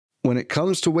When it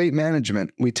comes to weight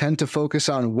management, we tend to focus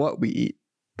on what we eat,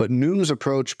 but Noom's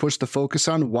approach puts the focus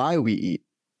on why we eat.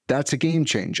 That's a game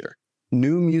changer.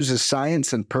 Noom uses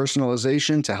science and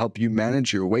personalization to help you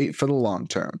manage your weight for the long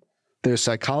term. Their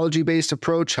psychology-based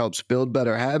approach helps build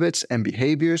better habits and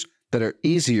behaviors that are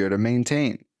easier to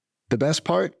maintain. The best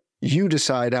part? You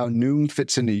decide how Noom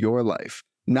fits into your life,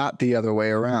 not the other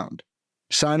way around.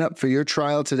 Sign up for your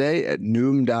trial today at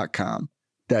Noom.com.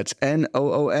 That's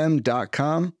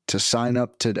Noom.com to sign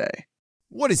up today.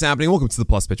 What is happening? Welcome to the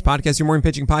Plus Pitch Podcast, your morning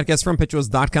pitching podcast from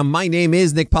pitchers.com. My name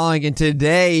is Nick Pollock, and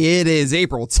today it is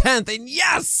April 10th, and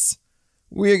yes,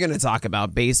 we're going to talk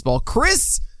about baseball.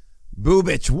 Kris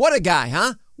Bubic, what a guy,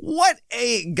 huh? What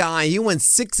a guy. He went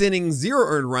 6 innings, 0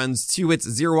 earned runs, 2 hits,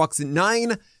 0 walks, and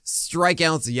 9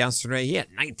 strikeouts yesterday. He had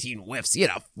 19 whiffs. He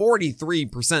had a 43%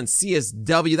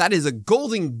 CSW. That is a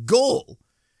golden goal,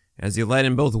 as he led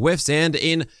in both whiffs and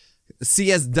in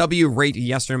CSW rate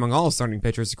yesterday among all starting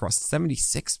pitchers across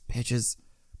 76 pitches.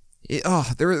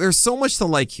 There's so much to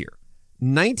like here.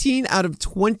 19 out of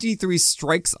 23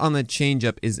 strikes on the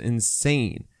changeup is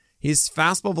insane. His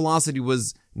fastball velocity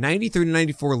was 93 to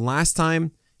 94 last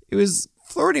time. It was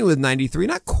flirting with 93,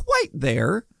 not quite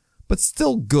there, but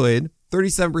still good.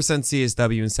 37%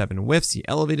 CSW and 7 whiffs. He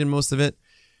elevated most of it.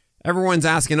 Everyone's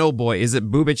asking, oh boy, is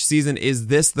it Bubic season? Is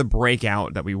this the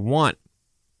breakout that we want?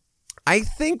 I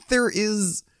think there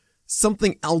is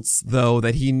something else, though,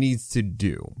 that he needs to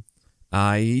do.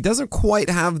 He doesn't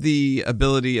quite have the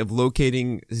ability of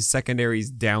locating his secondaries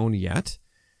down yet.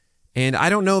 And I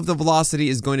don't know if the velocity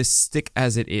is going to stick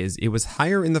as it is. It was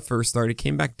higher in the first start. It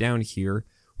came back down here.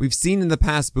 We've seen in the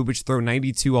past Bubic throw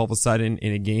 92 all of a sudden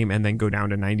in a game and then go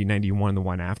down to 90, 91 the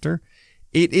one after.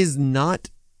 It is not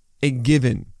a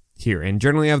given here. And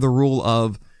generally I have the rule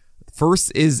of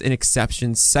first is an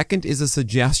exception, second is a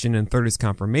suggestion, and third is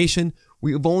confirmation.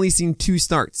 We've only seen 2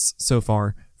 starts so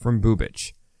far from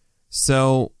Bubic.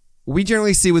 So we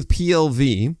generally see with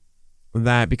PLV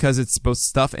that because it's both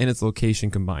stuff and its location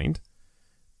combined,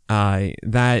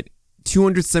 that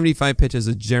 275 pitches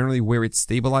is generally where it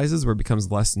stabilizes, where it becomes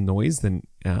less noise than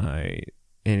and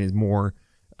is more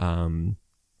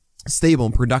stable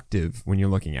and productive when you're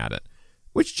looking at it.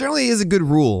 Which generally is a good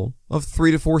rule of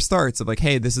 3 to 4 starts of like,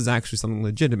 hey, this is actually something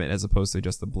legitimate as opposed to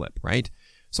just a blip, right?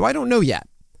 So I don't know yet.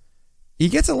 He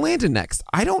gets Atlanta next.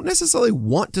 I don't necessarily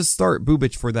want to start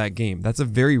Bubic for that game. That's a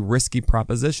very risky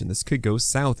proposition. This could go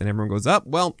south and everyone goes up.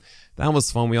 Well, that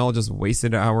was fun. We all just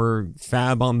wasted our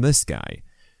fab on this guy.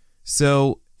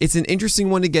 So it's an interesting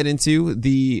one to get into.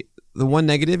 The one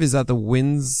negative is that the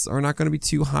winds are not going to be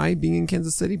too high being in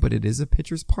Kansas City, but it is a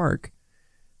pitcher's park.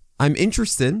 I'm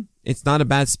interested. It's not a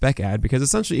bad spec ad because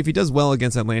essentially if he does well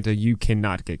against Atlanta, you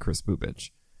cannot get Kris Bubic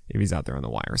if he's out there on the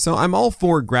wire. So I'm all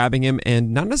for grabbing him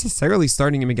and not necessarily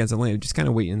starting him against Atlanta, just kind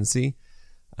of wait and see.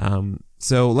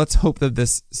 So let's hope that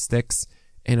this sticks,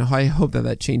 and I hope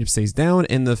that changeup stays down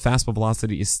and the fastball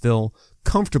velocity is still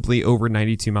comfortably over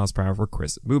 92 miles per hour for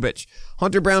Kris Bubic.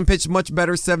 Hunter Brown pitched much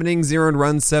better, 7 innings, 0 earned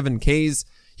runs, 7 Ks.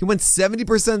 He went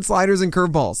 70% sliders and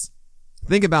curveballs.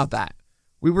 Think about that.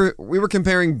 We were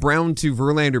comparing Brown to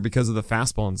Verlander because of the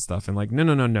fastball and stuff, and like, no,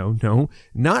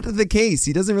 not the case.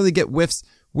 He doesn't really get whiffs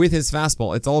with his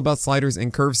fastball. It's all about sliders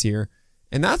and curves here,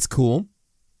 and that's cool.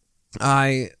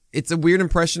 It's a weird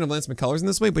impression of Lance McCullers in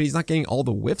this way, but he's not getting all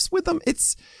the whiffs with them.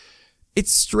 It's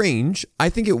strange. I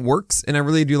think it works, and I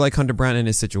really do like Hunter Brown in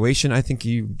his situation. I think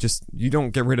you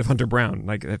don't get rid of Hunter Brown.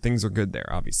 Like, things are good there,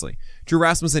 obviously. Drew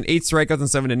Rasmussen, 8 strikeouts in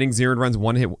 7 innings, 0 runs,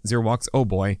 1 hit, 0 walks. Oh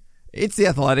boy. It's the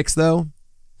Athletics, though.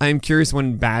 I'm curious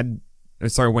when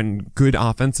good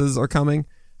offenses are coming,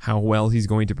 how well he's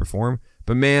going to perform.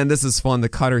 But man, this is fun. The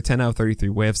cutter, 10 out of 33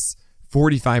 whiffs,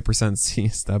 45%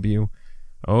 CSW.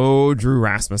 Oh, Drew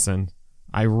Rasmussen.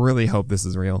 I really hope this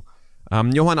is real.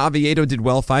 Johan Oviedo did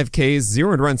well, 5 Ks,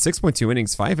 0 earned runs, 6.2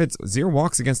 innings, 5 hits, 0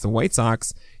 walks against the White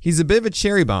Sox. He's a bit of a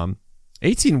cherry bomb.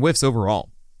 18 whiffs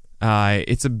overall.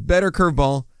 It's a better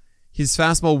curveball. His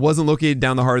fastball wasn't located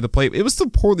down the heart of the plate. It was still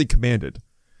poorly commanded.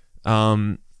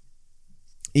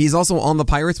 He's also on the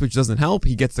Pirates, which doesn't help.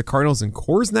 He gets the Cardinals and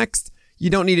Coors next. You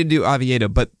don't need to do Oviedo,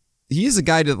 but he's a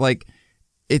guy that, like,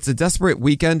 it's a desperate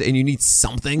weekend and you need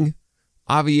something.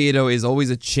 Oviedo is always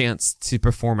a chance to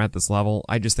perform at this level.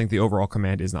 I just think the overall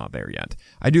command is not there yet.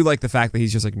 I do like the fact that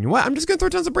he's just like, you know what? I'm just going to throw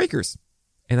tons of breakers.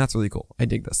 And that's really cool. I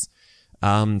dig this.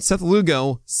 Seth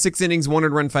Lugo, 6 innings, 1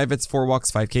 earned run, 5 hits, 4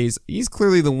 walks, 5 Ks. He's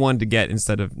clearly the one to get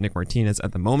instead of Nick Martinez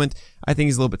at the moment. I think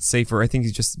he's a little bit safer. I think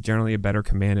he's just generally a better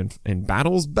command and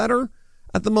battles better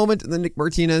at the moment than Nick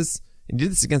Martinez. And he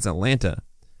did this against Atlanta.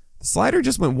 The slider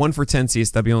just went 1 for 10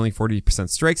 CSW, only 40%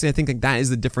 strikes. And I think that is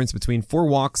the difference between 4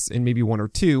 walks and maybe 1 or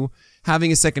 2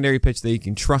 having a secondary pitch that you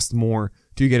can trust more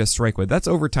to get a strike with. That's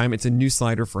over time. It's a new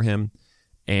slider for him.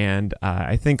 And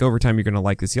I think over time you're going to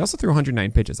like this. He also threw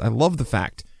 109 pitches. I love the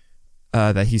fact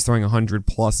that he's throwing 100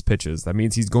 plus pitches. That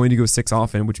means he's going to go 6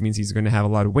 often, which means he's going to have a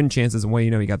lot of win chances. And well,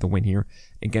 he got the win here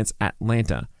against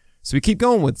Atlanta. So we keep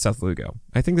going with Seth Lugo.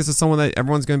 I think this is someone that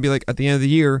everyone's going to be like at the end of the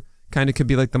year, kind of could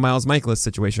be like the Miles Michaelis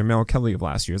situation, Merrill Kelly of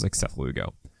last year is like Seth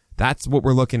Lugo. That's what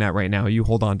we're looking at right now. You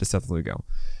hold on to Seth Lugo.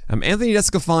 Anthony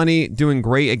DeSclafani doing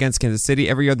great against Kansas City.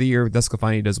 Every other year,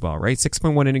 DeSclafani does well, right?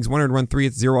 6.1 innings, 100 run, 3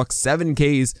 hits, 0 walks, 7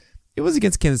 Ks. It was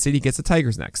against Kansas City. He gets the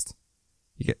Tigers next.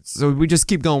 So we just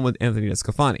keep going with Anthony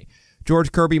DeSclafani.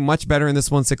 George Kirby, much better in this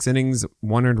one. 6 innings,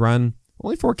 100 run,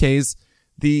 only 4 Ks.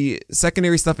 The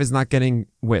secondary stuff is not getting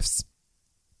whiffs.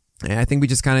 And I think we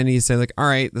just kind of need to say, like, all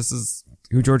right, this is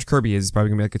who George Kirby is. He's probably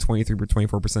going to be like a 23 or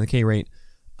 24% K rate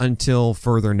until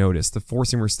further notice. The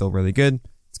four-seamer is still really good.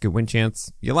 It's a good win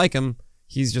chance. You like him.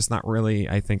 He's just not really,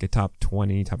 I think, a top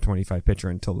 20, top 25 pitcher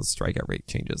until the strikeout rate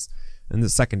changes. And the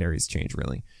secondaries change,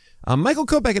 really. Michael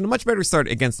Kopech in a much better start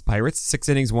against the Pirates. 6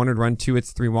 innings, 100 run, 2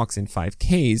 hits, 3 walks, and 5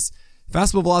 Ks.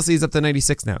 Fastball velocity is up to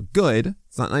 96 now. Good.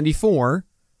 It's not 94.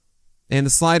 And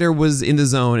the slider was in the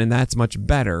zone, and that's much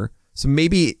better. So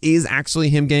maybe it is actually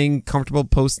him getting comfortable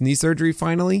post-knee surgery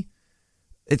finally.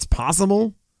 It's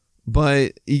possible,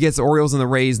 but he gets the Orioles and the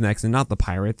Rays next and not the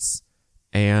Pirates.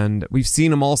 And we've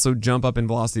seen him also jump up in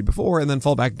velocity before and then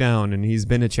fall back down, and he's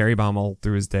been a cherry bomb all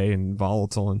through his day and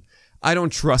volatile, and I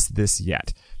don't trust this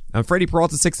yet. Freddie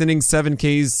Peralta, 6 innings, 7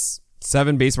 Ks,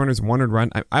 7 base runners, 1 earned run.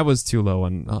 I was too low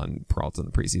on Peralta in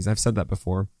the preseason. I've said that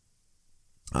before.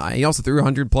 He also threw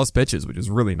 100-plus pitches, which is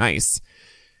really nice.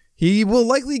 He will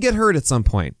likely get hurt at some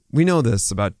point. We know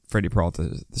this about Freddie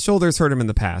Peralta. The shoulders hurt him in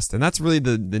the past, and that's really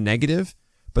the negative.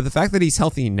 But the fact that he's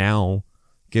healthy now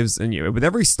gives, and with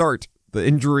every start, the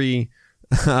injury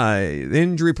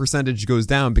percentage goes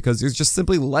down because there's just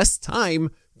simply less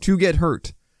time to get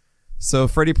hurt. So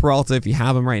Freddie Peralta, if you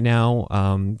have him right now,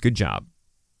 good job.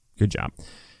 Good job.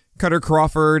 Cutter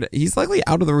Crawford, he's likely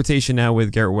out of the rotation now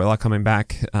with Garrett Whitlock coming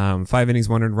back. 5 innings,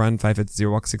 1 earned run, 5 hits,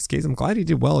 0 walks, 6 Ks. I'm glad he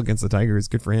did well against the Tigers.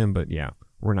 Good for him, but yeah,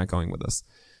 we're not going with this.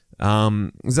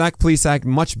 Zach Plesac,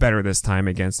 much better this time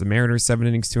against the Mariners. 7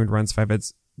 innings, 2 earned runs, 5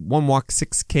 hits, 1 walk,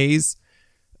 6 Ks.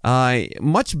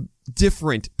 Much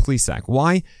different Plesac.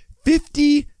 Why?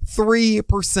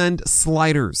 53%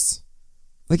 sliders.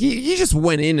 Like he just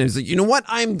went in and was like, you know what?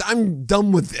 I'm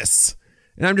done with this.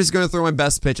 And I'm just going to throw my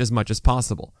best pitch as much as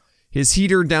possible. His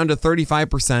heater down to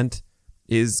 35%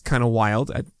 is kind of wild.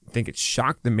 I think it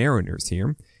shocked the Mariners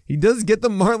here. He does get the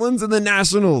Marlins and the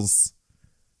Nationals.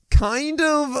 Kind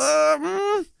of,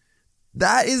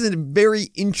 that is a very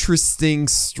interesting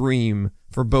stream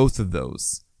for both of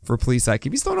those. For Plesac,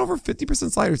 if he's throwing over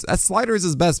 50% sliders, that slider is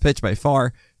his best pitch by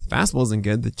far. The fastball isn't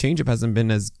good. The changeup hasn't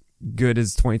been as good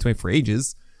as 2020 for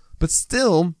ages. But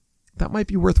still, that might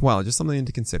be worthwhile. Just something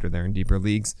to consider there in deeper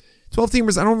leagues.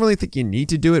 12-teamers, I don't really think you need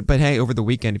to do it. But hey, over the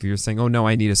weekend, if you're saying, oh no,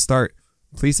 I need a start,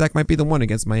 Plesac might be the one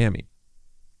against Miami.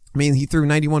 I mean, he threw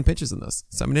 91 pitches in this,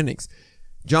 7 innings.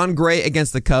 John Gray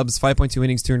against the Cubs, 5.2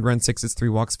 innings, 2 earned runs, 6 hits, 3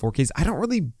 walks, 4 Ks. I don't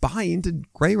really buy into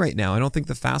Gray right now. I don't think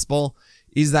the fastball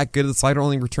is that good. The slider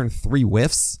only returned 3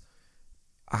 whiffs.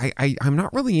 I'm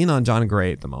not really in on John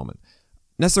Gray at the moment.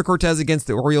 Nestor Cortez against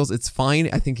the Orioles, it's fine.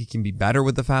 I think he can be better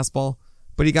with the fastball,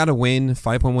 but he got a win.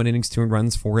 5.1 innings, 2 earned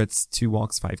runs, 4 hits, 2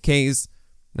 walks, 5 Ks,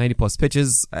 90-plus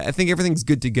pitches. I think everything's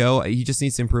good to go. He just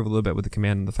needs to improve a little bit with the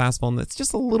command and the fastball, and that's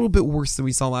just a little bit worse than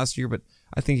we saw last year, but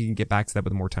I think he can get back to that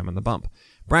with more time on the bump.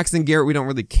 Braxton Garrett, we don't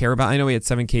really care about. I know he had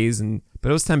 7 Ks, but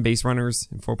it was 10 base runners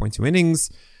in 4.2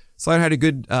 innings. Slider had a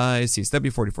good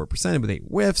CSW, 44% with 8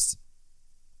 whiffs.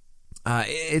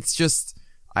 It's just,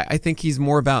 I think he's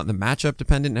more about the matchup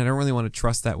dependent, and I don't really want to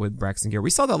trust that with Braxton Garrett.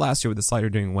 We saw that last year with the slider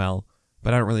doing well,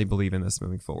 but I don't really believe in this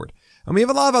moving forward. And we have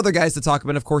a lot of other guys to talk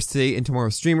about, of course, today and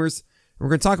tomorrow's streamers. We're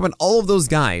going to talk about all of those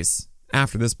guys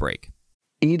after this break.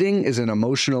 Eating is an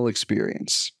emotional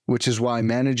experience, which is why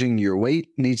managing your weight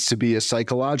needs to be a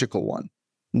psychological one.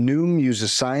 Noom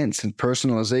uses science and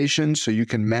personalization so you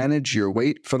can manage your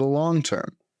weight for the long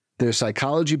term. Their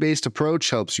psychology-based approach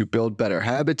helps you build better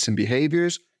habits and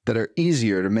behaviors that are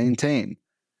easier to maintain.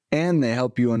 And they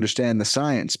help you understand the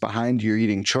science behind your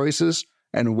eating choices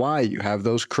and why you have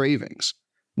those cravings.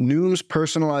 Noom's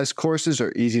personalized courses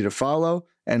are easy to follow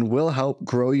and will help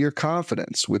grow your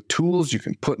confidence with tools you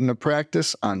can put into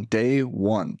practice on day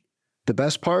one. The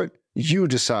best part? You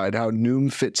decide how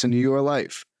Noom fits into your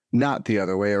life, not the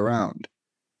other way around.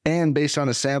 And based on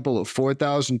a sample of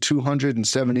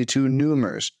 4,272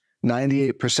 Noomers,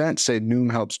 98% say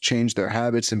Noom helps change their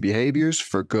habits and behaviors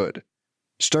for good.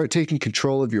 Start taking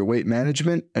control of your weight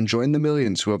management and join the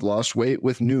millions who have lost weight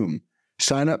with Noom.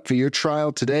 Sign up for your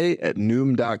trial today at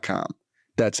Noom.com.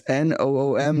 That's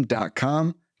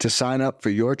Noom.com to sign up for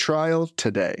your trial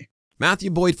today. Matthew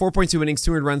Boyd, 4.2 innings,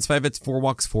 200 runs, 5 hits, 4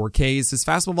 walks, 4 Ks. His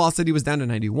fastball velocity was down to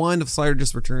 91. The slider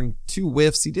just returned 2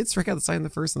 whiffs. He did strike out the side in the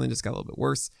first and then just got a little bit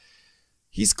worse.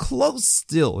 He's close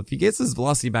still. If he gets his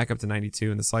velocity back up to 92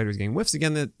 and the slider's getting whiffs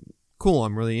again, that cool.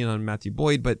 I'm really in on Matthew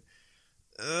Boyd, but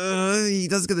he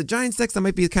does get the Giants next. That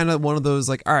might be kind of one of those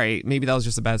like, all right, maybe that was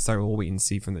just a bad start. We'll wait and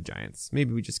see from the Giants.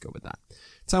 Maybe we just go with that.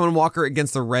 Taijuan Walker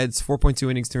against the Reds, 4.2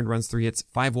 innings, 200 runs, 3 hits,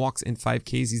 5 walks, and 5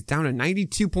 Ks. He's down to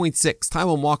 92.6.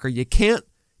 Taijuan Walker, you can't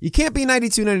be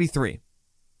 92, 93.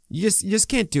 You just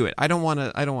can't do it. I don't want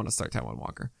to start Taijuan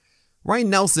Walker. Ryan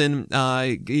Nelson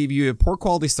gave you a poor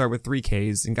quality start with 3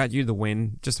 Ks and got you the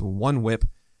win, just 1 whip.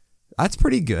 That's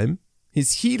pretty good.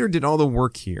 His heater did all the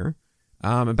work here.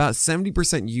 About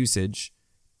 70% usage.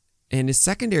 And his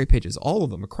secondary pitches, all of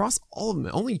them, across all of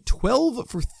them, only 12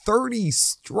 for 30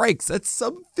 strikes. That's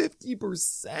sub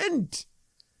 50%.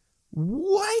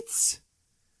 What?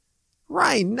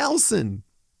 Ryan Nelson.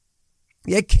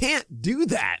 You can't do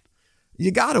that.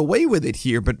 You got away with it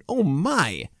here, but oh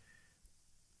my.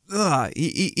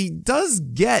 He does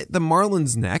get the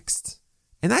Marlins next,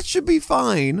 and that should be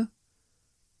fine.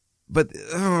 But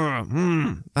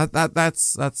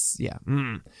that's yeah.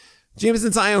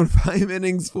 Jameson Taillon, 5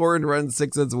 innings, 4 runs,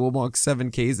 6 hits, 1 walk, 7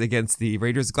 Ks against the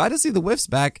Raiders. Glad to see the whiffs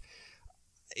back.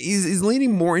 He's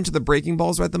leaning more into the breaking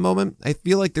balls right at the moment. I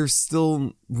feel like there's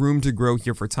still room to grow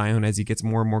here for Taillon as he gets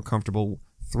more and more comfortable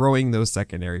throwing those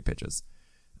secondary pitches.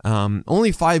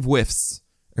 Only 5 whiffs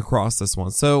across this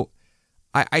one. So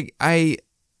I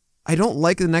don't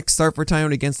like the next start for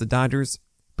Taillon against the Dodgers,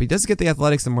 but he does get the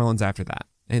Athletics and Marlins after that.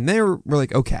 And we're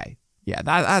like, okay, yeah,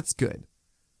 that's good.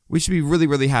 We should be really,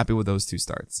 really happy with those 2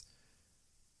 starts.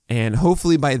 And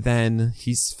hopefully by then,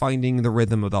 he's finding the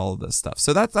rhythm with all of this stuff.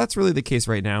 So that's really the case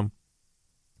right now.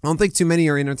 I don't think too many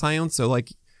are in on Taillon, so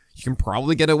like you can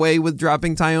probably get away with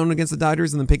dropping Taillon against the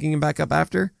Dodgers and then picking him back up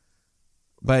after.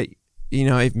 But,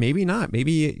 if maybe not.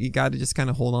 Maybe you got to just kind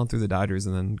of hold on through the Dodgers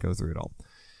and then go through it all.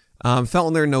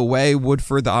 Feltner, no way.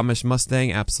 Woodford, the Amish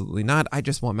Mustang, absolutely not. I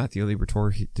just want Matthew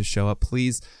Liberatore to show up,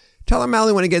 please. Tyler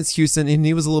Mahle went against Houston, and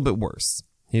he was a little bit worse.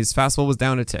 His fastball was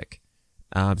down a tick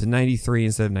to 93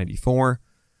 instead of 94.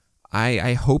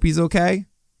 I hope he's okay.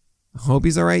 I hope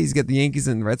he's all right. He's got the Yankees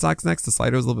and Red Sox next. The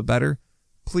slider was a little bit better.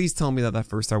 Please tell me that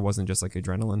first start wasn't just like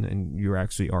adrenaline and you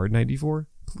actually are 94.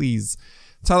 Please.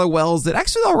 Tyler Wells did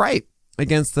actually all right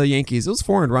against the Yankees. It was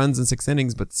 400 runs in 6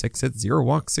 innings, but 6 hits, 0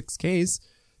 walks, 6 Ks.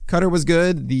 Cutter was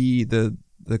good. The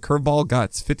curveball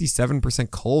got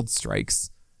 57% cold strikes.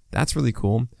 That's really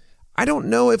cool. I don't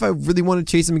know if I really want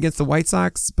to chase him against the White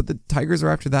Sox, but the Tigers are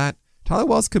after that. Tyler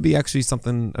Wells could be actually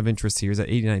something of interest here. He's at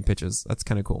 89 pitches. That's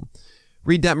kind of cool.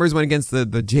 Reed Detmers went against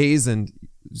the Jays and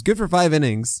it was good for 5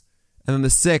 innings. And then the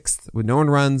 6th with no one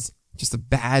runs, just a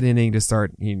bad inning to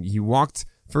start. He walked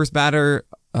first batter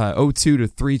 0-2 to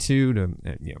 3-2 to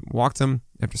walked him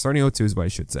after starting 0-2 is what I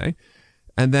should say.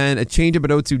 And then a changeup at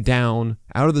 0-2 down,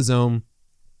 out of the zone.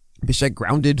 Bichette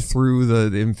grounded through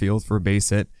the infield for a base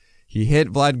hit. He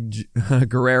hit Vlad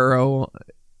Guerrero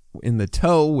in the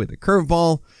toe with a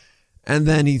curveball. And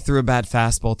then he threw a bad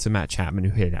fastball to Matt Chapman,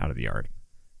 who hit it out of the yard.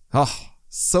 Oh,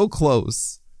 so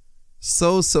close.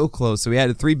 So close. So he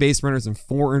had 3 base runners and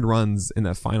 4 earned runs in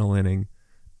that final inning.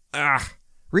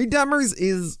 Reed Detmers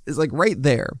is like right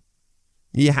there.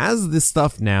 He has this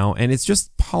stuff now, and it's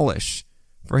just polish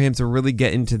for him to really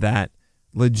get into that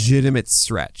legitimate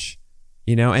stretch.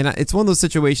 And it's one of those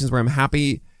situations where I'm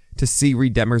happy to see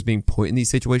Reed Detmers being put in these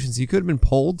situations. He could have been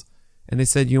pulled, and they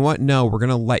said, you know what? No, we're going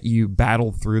to let you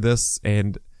battle through this.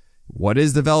 And what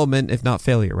is development if not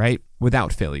failure, right?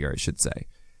 Without failure, I should say.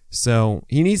 So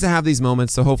he needs to have these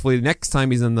moments. So hopefully the next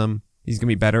time he's in them, he's going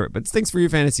to be better. But it stinks for your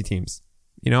fantasy teams.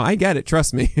 I get it.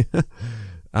 Trust me.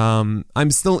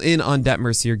 I'm still in on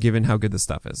Detmers here, given how good the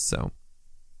stuff is. So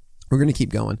we're going to keep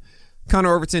going.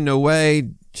 Connor Overton, no way.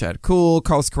 Chad Kuhl,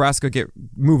 Carlos Carrasco,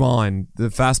 move on. The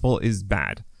fastball is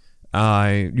bad.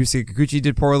 Yusei Kikuchi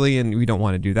did poorly, and we don't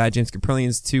want to do that. James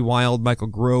Caprillian's too wild. Michael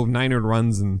Grove, 900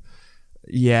 runs, and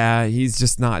yeah, he's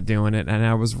just not doing it. And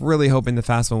I was really hoping the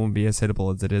fastball won't be as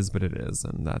hittable as it is, but it is,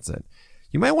 and that's it.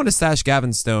 You might want to stash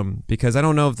Gavin Stone, because I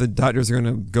don't know if the Dodgers are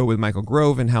going to go with Michael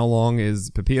Grove, and how long is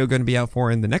Pepillo going to be out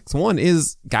for, and the next one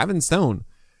is Gavin Stone.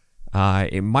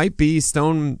 It might be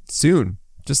Stone soon.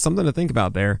 Just something to think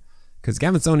about there, because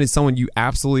Gavin Stone is someone you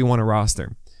absolutely want to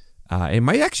roster. It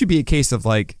might actually be a case of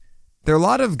like, there are a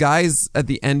lot of guys at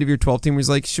the end of your 12 team where he's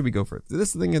like, should we go for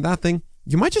this thing and that thing?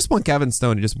 you might just want Gavin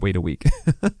Stone to just wait a week.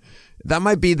 That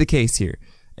might be the case here.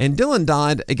 And Dylan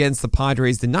Dodd against the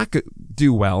Padres did not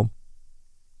do well.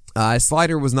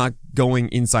 Slider was not going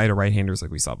inside of right-handers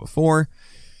like we saw before.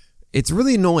 It's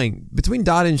really annoying. Between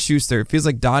Dodd and Schuster, it feels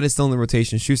like Dodd is still in the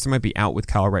rotation. Schuster might be out with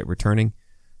Kyle Wright returning.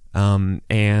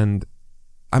 And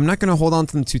I'm not going to hold on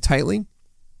to them too tightly.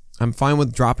 I'm fine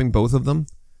with dropping both of them.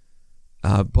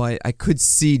 But I could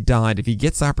see Dodd, if he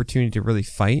gets the opportunity to really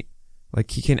fight,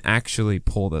 like he can actually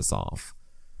pull this off.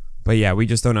 But yeah, we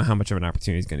just don't know how much of an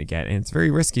opportunity he's going to get. And it's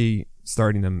very risky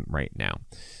starting them right now.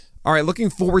 All right, looking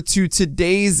forward to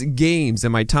today's games.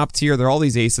 In my top tier, there are all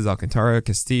these aces: Alcantara,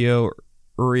 Castillo,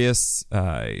 Urias,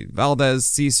 Valdez,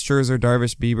 Cease, Scherzer,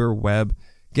 Darvish, Bieber, Webb,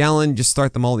 Gallen. Just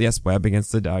start them all. Yes, Webb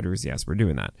against the Dodgers. Yes, we're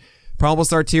doing that. Probable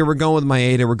start tier, we're going with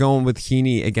Maeda. We're going with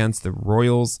Heaney against the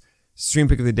Royals. Stream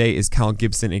pick of the day is Kyle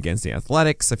Gibson against the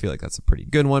Athletics. I feel like that's a pretty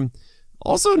good one.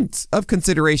 Also of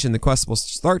consideration, the questionable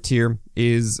start tier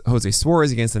is Jose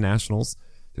Suarez against the Nationals.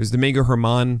 There's Domingo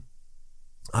Germán,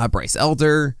 Bryce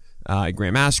Elder,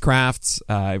 Graham Ashcraft.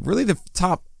 Really the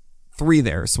top three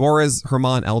there. Suarez,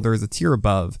 Germán, Elder is a tier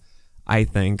above, I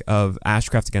think, of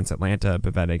Ashcraft against Atlanta,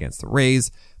 Pivetta against the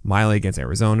Rays, Miley against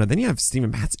Arizona. Then you have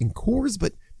Steven Matz in Coors,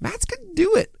 but Matz could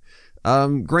do it.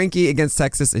 Greinke against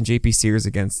Texas and JP Sears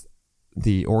against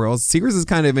the Orioles. Sears is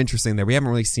kind of interesting there. We haven't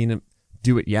really seen him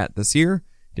do it yet this year.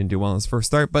 Didn't do well in his first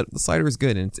start, but the slider is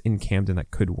good, and it's in Camden. That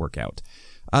could work out.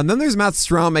 Then there's Matt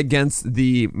Strahm against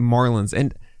the Marlins,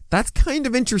 and that's kind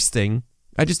of interesting.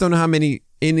 I just don't know how many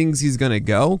innings he's going to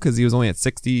go, because he was only at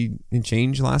 60 and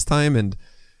change last time, and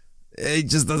it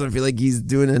just doesn't feel like he's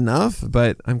doing enough,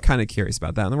 but I'm kind of curious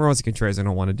about that. And the Rosie Contreras I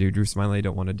don't want to do. Drew Smiley I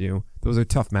don't want to do. Those are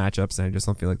tough matchups, and I just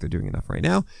don't feel like they're doing enough right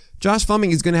now. Josh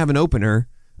Fleming is going to have an opener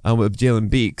with Jalen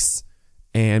Beeks,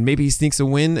 and maybe he sneaks a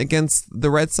win against the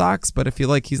Red Sox, but I feel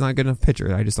like he's not a good enough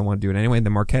pitcher. I just don't want to do it anyway.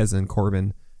 Then Marquez and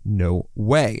Corbin, no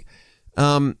way.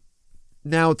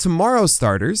 Now, tomorrow's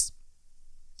starters,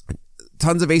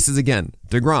 tons of aces again.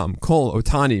 DeGrom, Cole,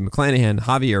 Ohtani, McClanahan,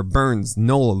 Javier, Burns,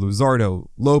 Nola, Luzardo,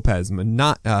 Lopez,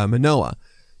 Manoah.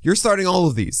 You're starting all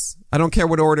of these. I don't care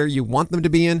what order you want them to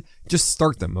be in. Just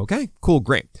start them, okay? Cool,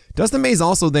 great. Dustin May's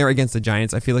also there against the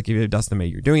Giants. I feel like if you have Dustin May,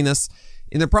 you're doing this.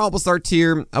 In the probable start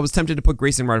tier, I was tempted to put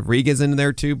Grayson Rodriguez in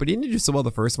there too, but he didn't do so well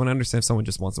the first one. I understand if someone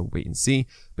just wants to wait and see,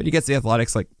 but he gets the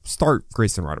Athletics, like, start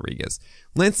Grayson Rodriguez.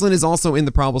 Lance Lynn is also in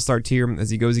the probable start tier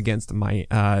as he goes against the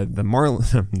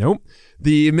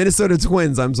Minnesota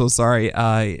Twins. I'm so sorry.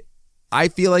 I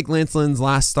feel like Lance Lynn's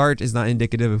last start is not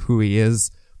indicative of who he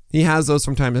is. He has those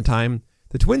from time to time.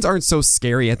 The Twins aren't so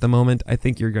scary at the moment. I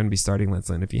think you're going to be starting Lance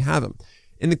Lynn if you have him.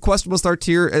 In the questionable start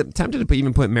tier, I'm tempted to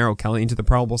even put Merrill Kelly into the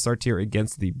probable start tier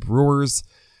against the Brewers,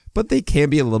 but they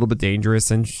can be a little bit dangerous,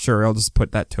 and sure, I'll just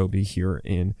put that Toby here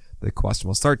in the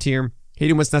questionable start tier.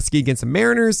 Hayden Wesneski against the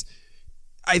Mariners.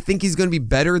 I think he's going to be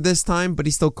better this time, but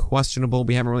he's still questionable.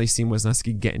 We haven't really seen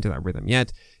Wesneski get into that rhythm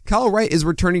yet. Kyle Wright is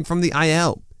returning from the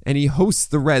IL, and he hosts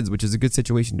the Reds, which is a good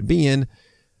situation to be in.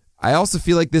 I also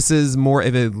feel like this is more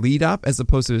of a lead up as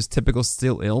opposed to his typical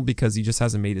still ill, because he just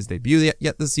hasn't made his debut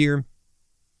yet this year.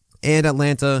 And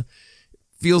Atlanta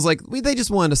feels like they just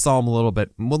wanted to stall him a little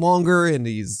bit longer, and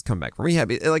he's come back from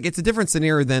rehab. It's a different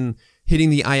scenario than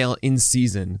hitting the IL in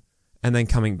season and then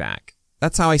coming back.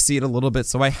 That's how I see it a little bit.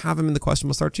 So I have him in the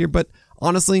questionable start tier, but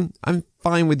honestly, I'm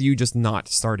fine with you just not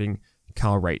starting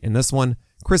Kyle Wright in this one.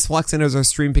 Chris Flexen is our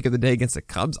stream pick of the day against the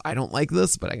Cubs. I don't like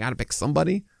this, but I got to pick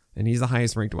somebody, and he's the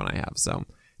highest ranked one I have. So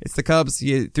it's the Cubs.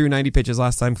 He threw 90 pitches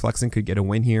last time. Flexen could get a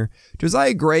win here.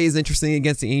 Josiah Gray is interesting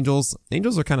against the Angels.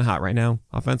 Angels are kind of hot right now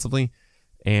offensively.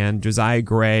 And Josiah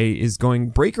Gray is going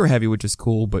breaker heavy, which is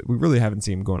cool, but we really haven't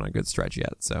seen him going on a good stretch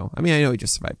yet. So, I mean, I know he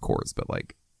just survived Coors, but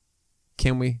like,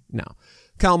 can we? No.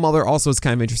 Kyle Muller also is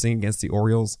kind of interesting against the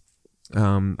Orioles.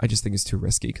 I just think it's too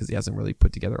risky because he hasn't really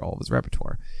put together all of his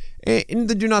repertoire. In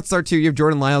the do not start tier, you have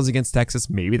Jordan Lyles against Texas.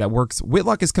 Maybe that works.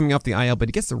 Whitlock is coming off the IL, but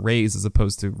he gets the Rays as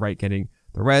opposed to Wright getting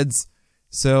the Reds.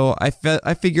 So I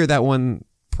figure that one,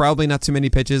 probably not too many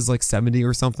pitches, like 70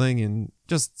 or something, and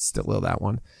just still ill that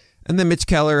one. And then Mitch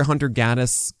Keller, Hunter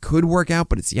Gaddis could work out,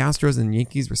 but it's the Astros and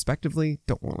Yankees respectively.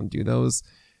 Don't want to do those.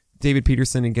 David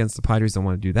Peterson against the Padres, don't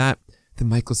want to do that. Then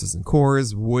Michaelis is in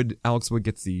Coors. Alex Wood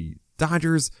gets the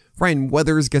Dodgers. Ryan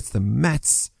Weathers gets the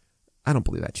Mets. I don't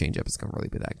believe that changeup is going to really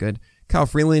be that good. Kyle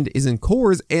Freeland is in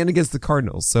Coors and against the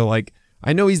Cardinals. So, like,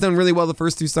 I know he's done really well the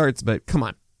first two starts, but come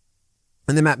on.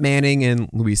 And then Matt Manning and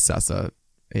Luis Sessa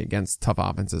against tough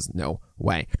offenses. No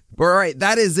way. But all right,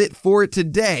 that is it for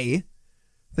today.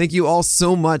 Thank you all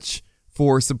so much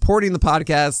for supporting the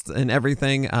podcast and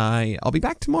everything. I'll be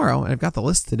back tomorrow, and I've got the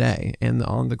list today and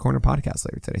on the Corner podcast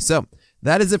later today. So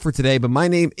That is it for today, but my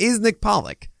name is Nick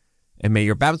Pollock, and may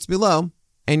your bounce be low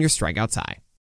and your strikeouts high.